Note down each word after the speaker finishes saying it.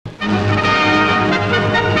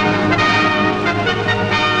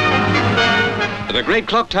The great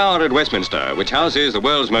clock tower at Westminster, which houses the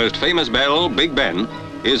world's most famous bell, Big Ben,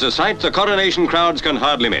 is a sight the coronation crowds can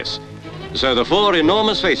hardly miss. So the four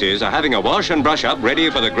enormous faces are having a wash and brush up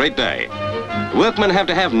ready for the great day. Workmen have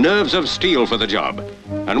to have nerves of steel for the job.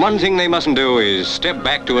 And one thing they mustn't do is step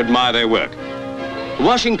back to admire their work.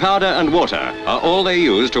 Washing powder and water are all they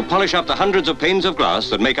use to polish up the hundreds of panes of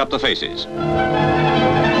glass that make up the faces.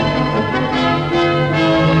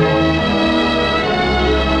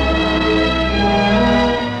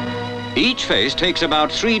 Each face takes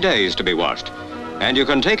about 3 days to be washed, and you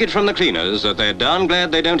can take it from the cleaners that they're darn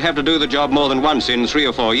glad they don't have to do the job more than once in 3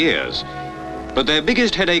 or 4 years. But their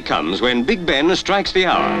biggest headache comes when Big Ben strikes the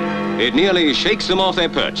hour. It nearly shakes them off their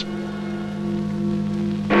perch.